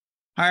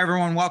Hi,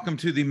 everyone. Welcome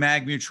to the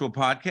Mag Mutual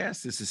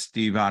podcast. This is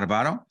Steve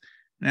Adubato.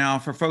 Now,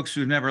 for folks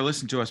who've never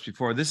listened to us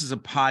before, this is a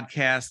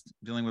podcast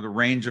dealing with a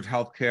range of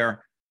healthcare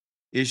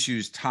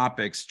issues,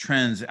 topics,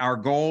 trends. Our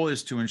goal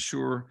is to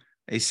ensure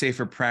a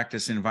safer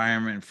practice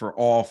environment for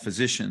all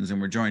physicians. And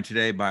we're joined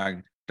today by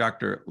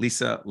Dr.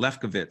 Lisa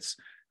Lefkovits,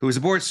 who is a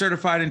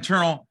board-certified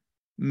internal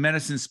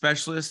medicine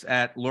specialist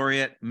at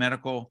Laureate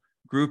Medical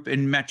Group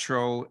in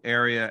metro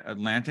area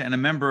Atlanta and a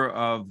member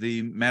of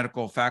the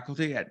medical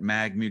faculty at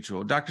Mag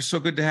Mutual. Doctor,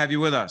 so good to have you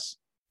with us.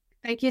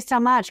 Thank you so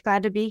much.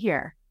 Glad to be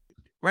here.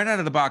 Right out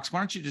of the box, why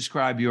don't you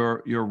describe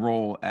your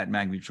role at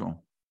Mag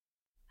Mutual?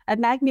 At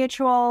Mag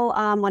Mutual,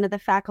 I'm one of the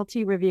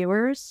faculty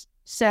reviewers.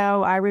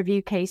 So I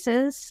review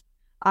cases.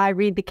 I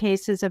read the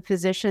cases of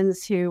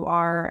physicians who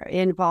are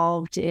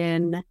involved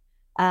in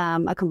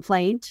a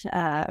complaint,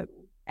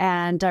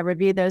 and I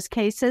review those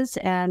cases,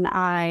 and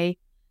I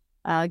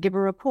give a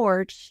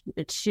report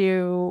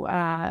to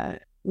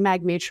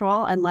Mag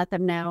Mutual and let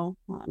them know,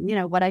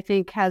 what I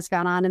think has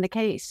gone on in the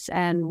case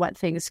and what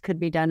things could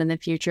be done in the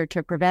future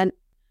to prevent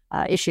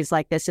issues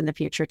like this in the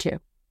future too.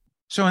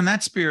 So in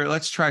that spirit,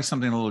 let's try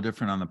something a little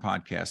different on the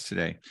podcast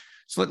today.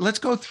 So let's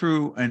go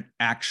through an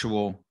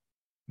actual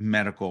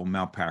medical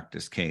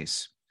malpractice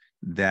case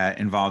that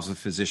involves a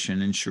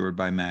physician insured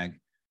by Mag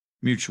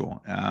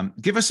Mutual.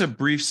 Give us a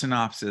brief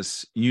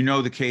synopsis. You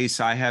know the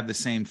case, I have the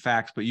same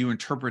facts, but you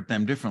interpret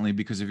them differently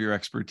because of your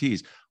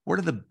expertise. What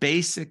are the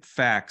basic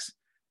facts,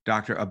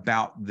 doctor,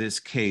 about this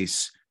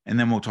case? And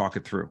then we'll talk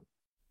it through.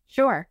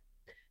 Sure.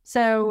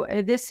 So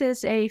this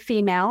is a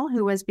female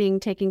who was being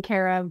taken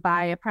care of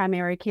by a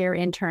primary care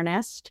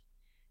internist.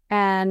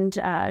 And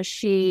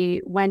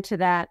she went to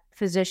that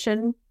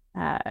physician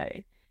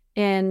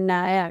between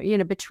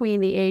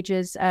the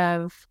ages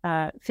of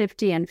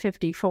 50 and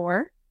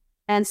 54.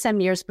 And some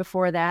years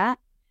before that,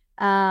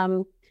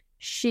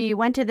 she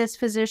went to this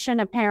physician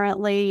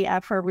apparently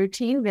for a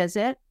routine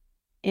visit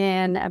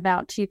in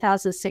about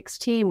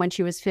 2016 when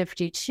she was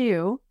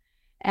 52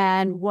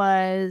 and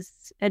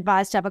was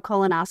advised to have a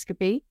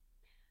colonoscopy.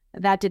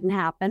 That didn't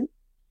happen.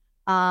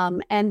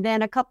 And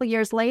then a couple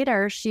years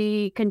later,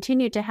 she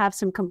continued to have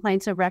some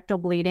complaints of rectal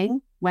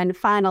bleeding when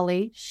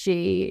finally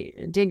she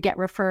did get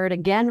referred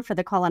again for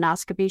the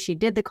colonoscopy. She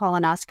did the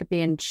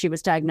colonoscopy and she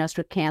was diagnosed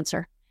with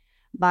cancer.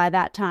 By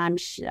that time,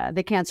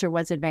 the cancer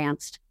was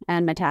advanced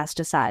and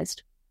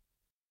metastasized.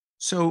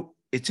 So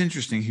it's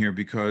interesting here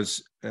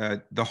because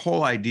the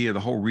whole idea, the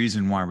whole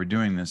reason why we're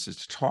doing this is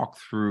to talk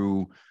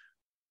through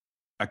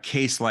a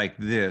case like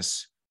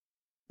this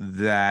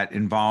that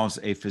involves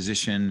a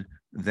physician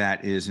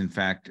that is, in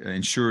fact,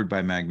 insured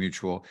by Mag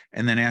Mutual,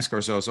 and then ask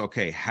ourselves,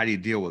 okay, how do you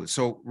deal with it?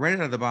 So right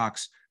out of the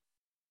box,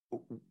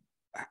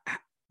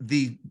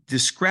 the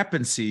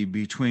discrepancy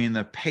between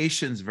the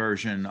patient's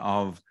version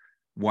of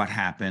what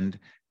happened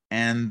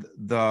and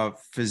the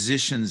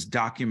physician's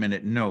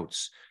documented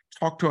notes.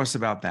 Talk to us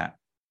about that.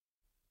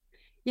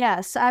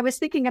 Yes, I was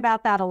thinking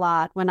about that a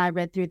lot when I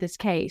read through this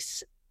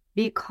case,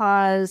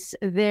 because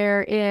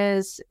there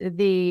is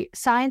the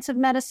science of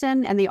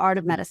medicine and the art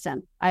of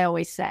medicine, I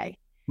always say.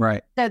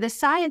 Right. So the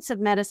science of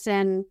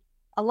medicine,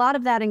 a lot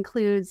of that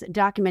includes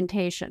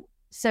documentation.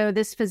 So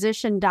this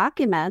physician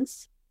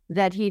documents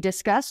that he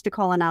discussed a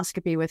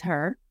colonoscopy with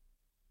her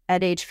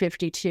at age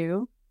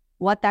 52.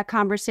 What that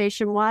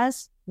conversation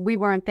was, we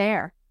weren't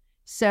there.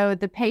 So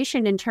the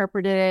patient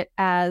interpreted it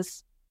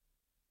as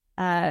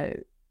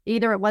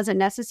either it wasn't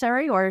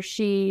necessary or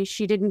she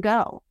didn't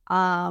go.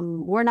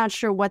 We're not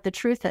sure what the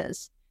truth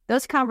is.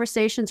 Those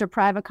conversations are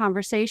private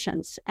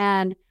conversations.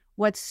 And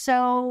what's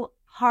so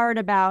hard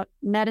about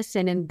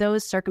medicine in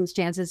those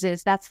circumstances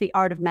is that's the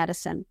art of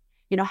medicine.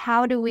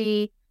 How do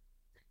we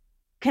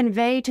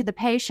convey to the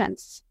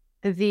patients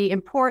the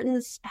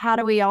importance? How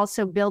do we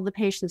also build the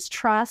patient's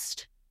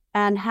trust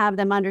and have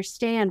them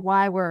understand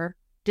why we're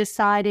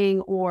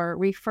deciding or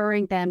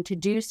referring them to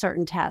do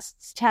certain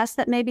tests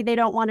that maybe they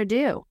don't want to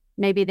do.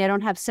 Maybe they don't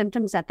have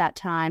symptoms at that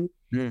time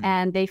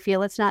and they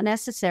feel it's not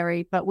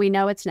necessary, but we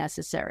know it's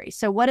necessary.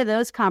 So what do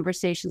those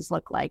conversations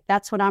look like?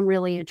 That's what I'm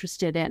really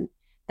interested in.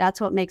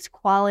 That's what makes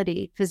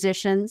quality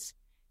physicians,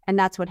 and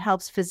that's what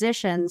helps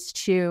physicians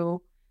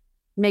to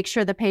make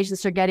sure the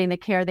patients are getting the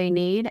care they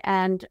need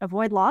and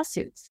avoid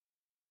lawsuits.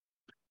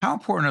 How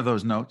important are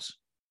those notes?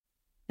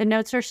 The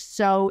notes are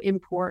so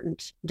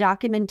important.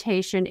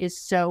 Documentation is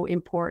so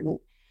important.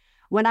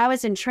 When I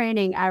was in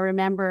training, I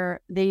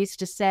remember they used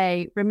to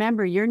say,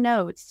 remember, your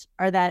notes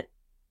are that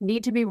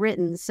need to be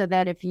written so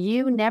that if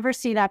you never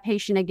see that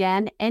patient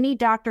again, any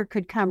doctor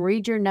could come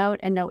read your note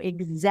and know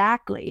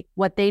exactly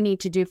what they need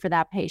to do for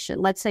that patient.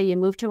 Let's say you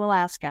move to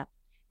Alaska.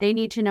 They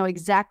need to know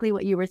exactly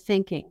what you were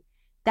thinking.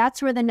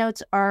 That's where the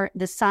notes are.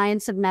 The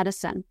science of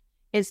medicine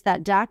is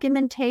that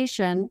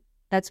documentation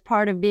that's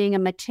part of being a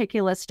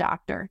meticulous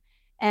doctor.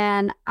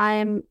 And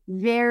I'm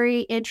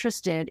very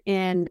interested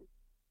in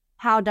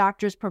how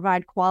doctors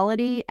provide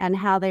quality and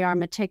how they are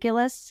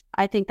meticulous.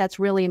 I think that's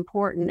really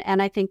important.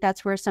 And I think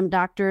that's where some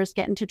doctors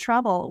get into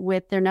trouble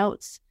with their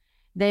notes.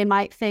 They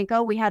might think,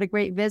 oh, we had a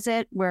great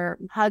visit. We're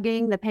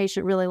hugging. The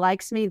patient really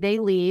likes me. They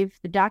leave.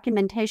 The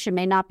documentation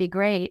may not be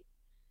great,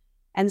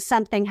 and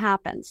something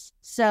happens.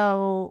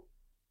 So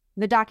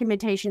the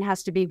documentation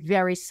has to be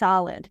very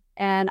solid.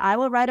 And I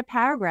will write a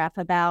paragraph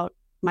about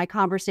my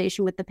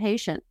conversation with the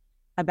patient,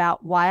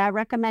 about why I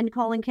recommend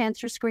colon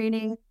cancer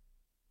screening,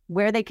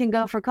 where they can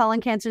go for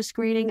colon cancer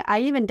screening. I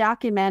even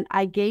document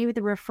I gave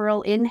the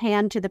referral in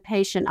hand to the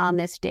patient on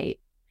this date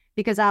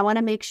because I want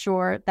to make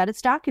sure that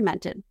it's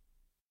documented.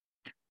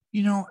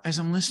 You know, as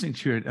I'm listening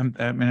to it,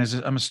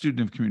 I'm a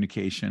student of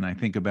communication. I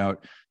think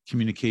about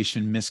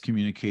communication,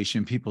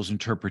 miscommunication, people's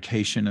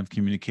interpretation of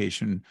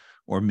communication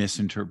or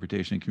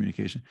misinterpretation of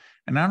communication.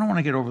 And I don't want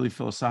to get overly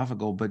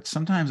philosophical, but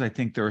sometimes I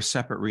think there are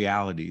separate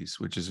realities,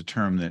 which is a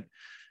term that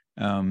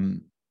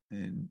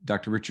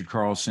Dr. Richard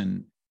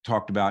Carlson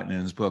talked about in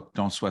his book,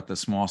 Don't Sweat the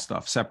Small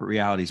Stuff. Separate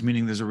realities,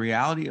 meaning there's a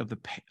reality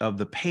of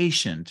the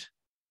patient,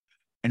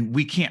 and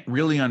we can't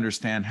really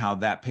understand how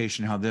that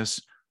patient, how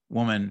this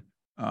woman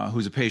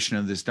who's a patient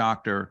of this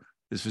doctor,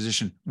 this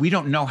physician, we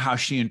don't know how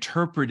she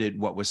interpreted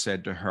what was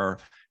said to her.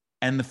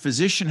 And the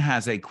physician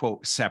has a,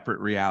 quote, separate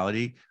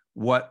reality,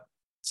 what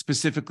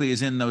specifically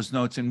is in those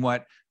notes and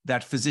what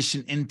that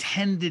physician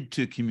intended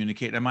to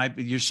communicate.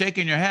 You're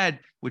shaking your head,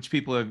 which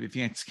people, if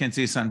you can't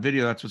see us on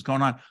video, that's what's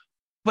going on.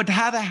 But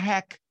how the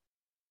heck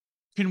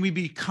can we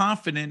be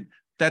confident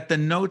that the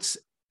notes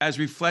as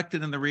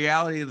reflected in the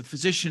reality of the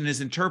physician is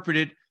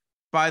interpreted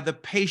by the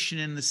patient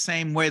in the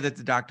same way that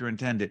the doctor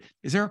intended?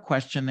 Is there a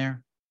question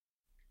there?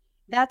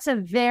 That's a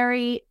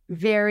very,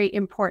 very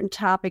important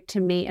topic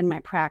to me in my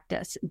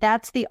practice.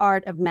 That's the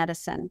art of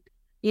medicine.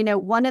 You know,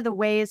 one of the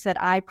ways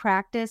that I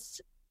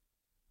practice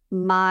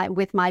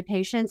with my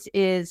patients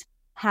is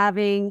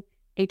having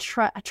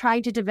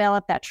trying to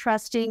develop that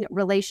trusting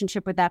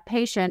relationship with that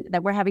patient,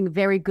 that we're having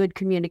very good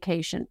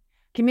communication.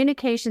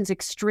 Communication is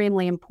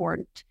extremely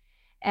important.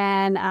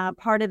 And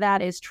part of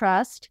that is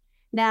trust.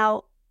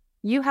 Now,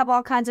 you have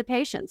all kinds of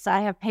patients.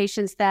 I have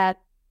patients that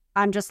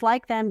I'm just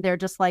like them. They're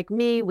just like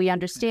me. We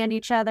understand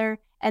each other.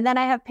 And then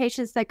I have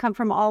patients that come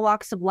from all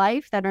walks of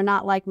life that are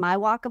not like my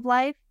walk of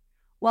life.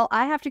 Well,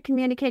 I have to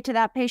communicate to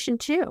that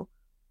patient too.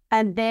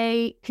 And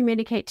they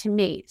communicate to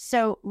me.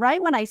 So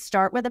right when I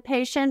start with a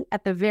patient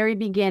at the very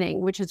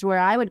beginning, which is where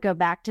I would go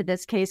back to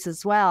this case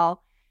as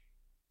well,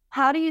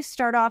 how do you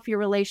start off your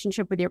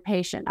relationship with your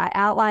patient? I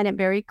outline it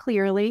very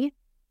clearly.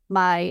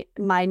 My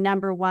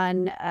number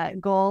one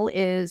goal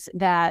is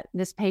that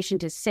this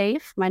patient is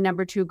safe. My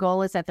number two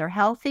goal is that they're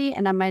healthy.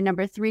 And then my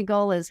number three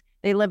goal is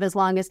they live as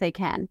long as they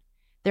can.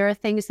 There are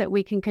things that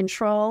we can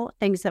control,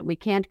 things that we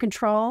can't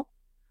control.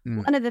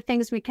 One of the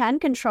things we can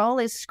control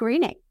is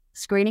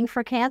screening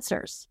for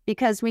cancers,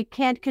 because we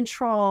can't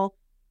control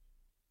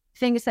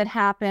things that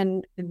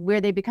happen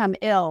where they become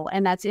ill,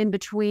 and that's in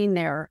between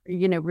their,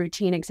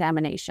 routine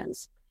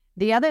examinations.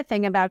 The other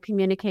thing about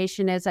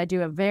communication is I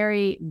do a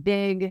very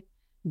big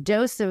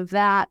dose of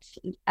that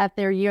at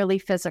their yearly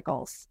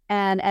physicals.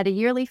 And at a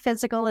yearly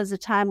physical is a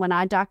time when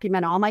I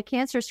document all my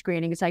cancer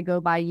screenings. I go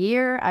by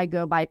year, I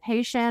go by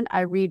patient,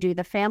 I redo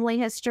the family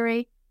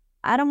history.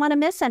 I don't want to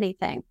miss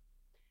anything.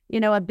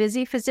 A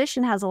busy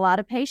physician has a lot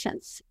of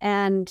patients,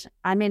 and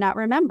I may not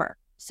remember.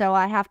 So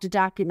I have to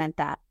document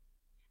that.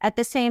 At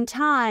the same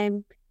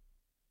time,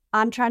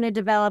 I'm trying to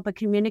develop a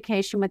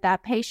communication with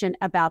that patient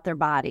about their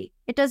body.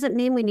 It doesn't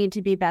mean we need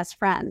to be best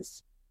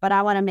friends, but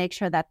I want to make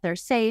sure that they're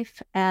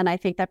safe, and I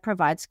think that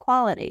provides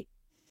quality.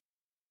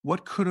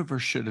 What could have or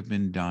should have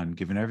been done,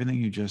 given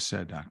everything you just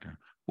said, doctor?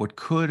 What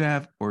could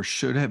have or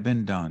should have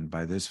been done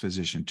by this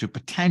physician to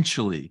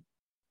potentially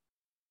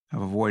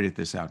have avoided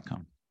this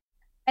outcome?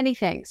 Many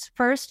things.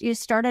 First, you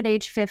start at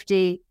age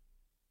 50.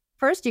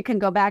 First, you can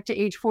go back to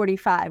age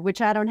 45,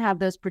 which I don't have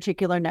those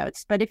particular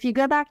notes. But if you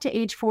go back to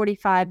age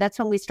 45, that's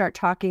when we start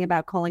talking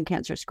about colon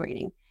cancer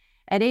screening.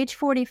 At age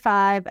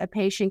 45, a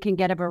patient can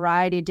get a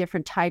variety of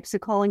different types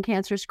of colon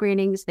cancer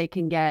screenings. They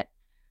can get,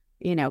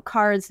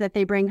 cards that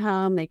they bring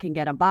home. They can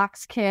get a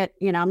box kit.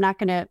 I'm not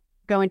going to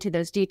go into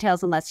those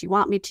details unless you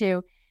want me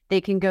to. They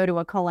can go to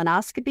a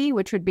colonoscopy,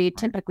 which would be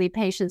typically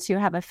patients who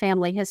have a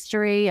family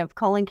history of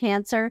colon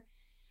cancer.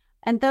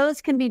 And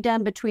those can be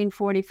done between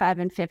 45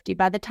 and 50.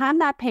 By the time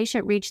that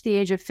patient reached the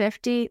age of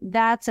 50,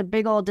 that's a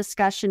big old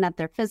discussion at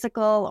their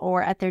physical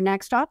or at their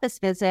next office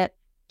visit,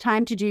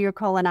 time to do your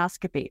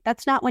colonoscopy.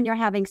 That's not when you're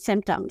having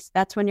symptoms.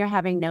 That's when you're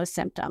having no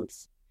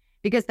symptoms,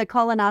 because the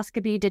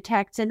colonoscopy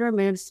detects and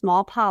removes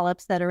small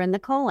polyps that are in the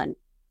colon.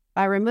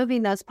 By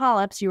removing those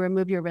polyps, you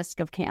remove your risk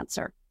of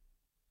cancer.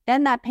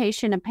 Then that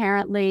patient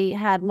apparently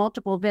had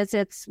multiple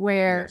visits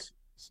where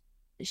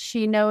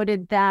she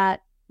noted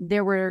that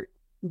there were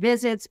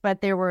visits,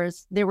 but there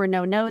were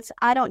no notes.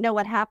 I don't know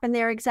what happened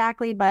there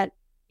exactly, but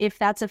if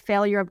that's a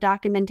failure of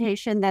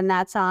documentation, then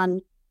that's on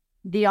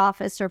the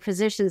office or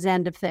physician's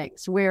end of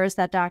things. Where is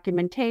that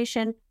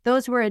documentation?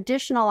 Those were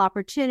additional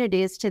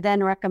opportunities to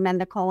then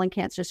recommend the colon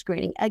cancer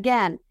screening.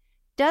 Again,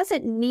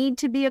 doesn't need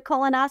to be a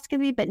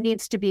colonoscopy, but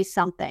needs to be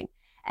something.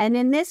 And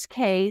in this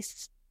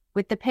case,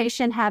 with the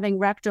patient having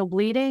rectal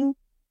bleeding,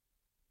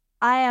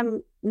 I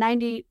am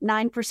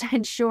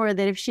 99% sure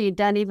that if she had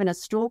done even a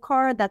stool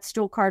card, that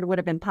stool card would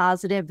have been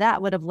positive.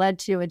 That would have led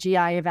to a GI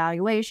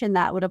evaluation.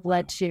 That would have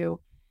led to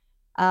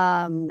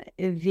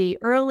the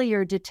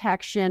earlier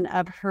detection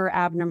of her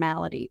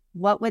abnormality.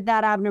 What would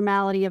that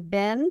abnormality have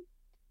been?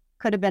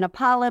 Could have been a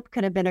polyp,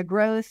 could have been a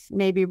growth,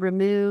 maybe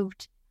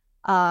removed.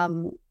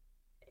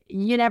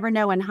 You never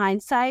know in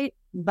hindsight,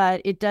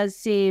 but it does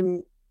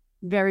seem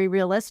very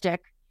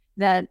realistic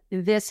that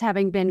this,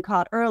 having been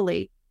caught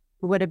early,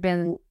 would have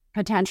been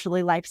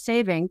potentially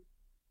life-saving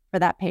for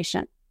that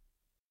patient.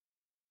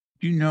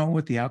 Do you know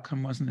what the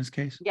outcome was in this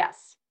case?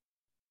 Yes.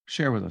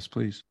 Share with us,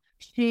 please.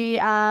 She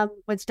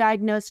was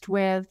diagnosed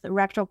with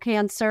rectal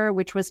cancer,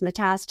 which was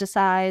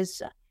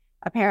metastasized,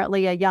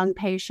 apparently a young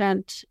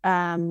patient,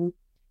 and,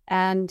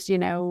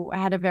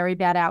 had a very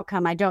bad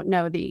outcome. I don't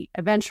know the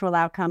eventual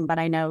outcome, but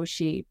I know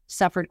she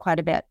suffered quite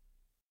a bit.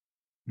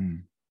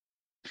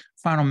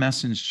 Final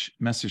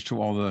message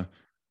to all the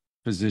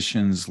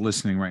physicians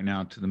listening right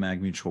now to the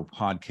MagMutual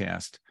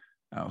podcast,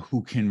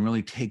 who can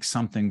really take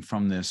something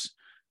from this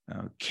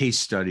case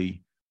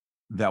study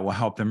that will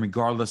help them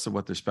regardless of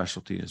what their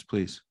specialty is,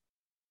 please.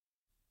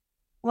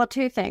 Well,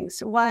 two things.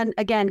 One,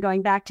 again,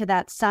 going back to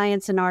that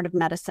science and art of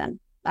medicine.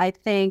 I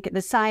think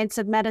the science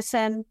of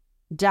medicine,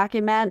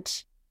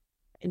 document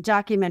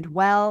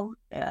well,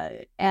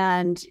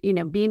 and,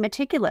 be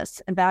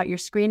meticulous about your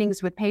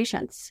screenings with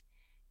patients.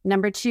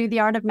 Number two, the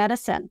art of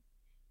medicine.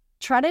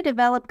 Try to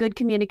develop good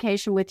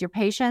communication with your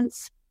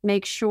patients.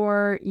 Make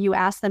sure you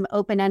ask them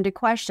open-ended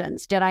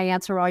questions. Did I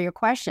answer all your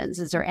questions?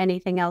 Is there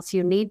anything else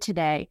you need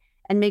today?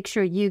 And make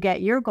sure you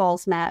get your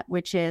goals met,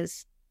 which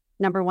is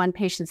number one,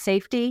 patient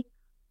safety,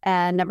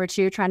 and number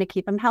two, trying to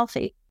keep them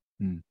healthy.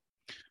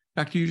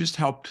 Doctor, you just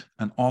helped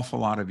an awful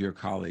lot of your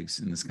colleagues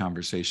in this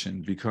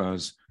conversation,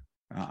 because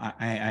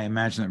I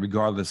imagine that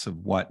regardless of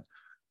what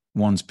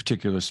one's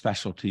particular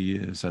specialty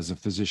is as a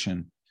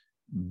physician,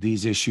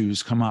 these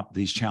issues come up,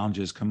 these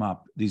challenges come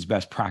up, these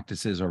best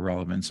practices are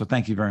relevant. So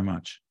thank you very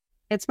much.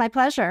 It's my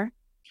pleasure.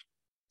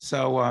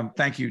 So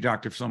thank you,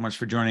 Doctor, so much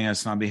for joining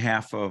us. On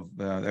behalf of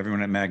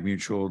everyone at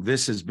MagMutual,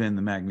 this has been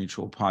the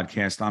MagMutual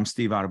podcast. I'm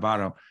Steve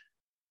Adubato.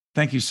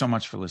 Thank you so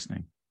much for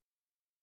listening.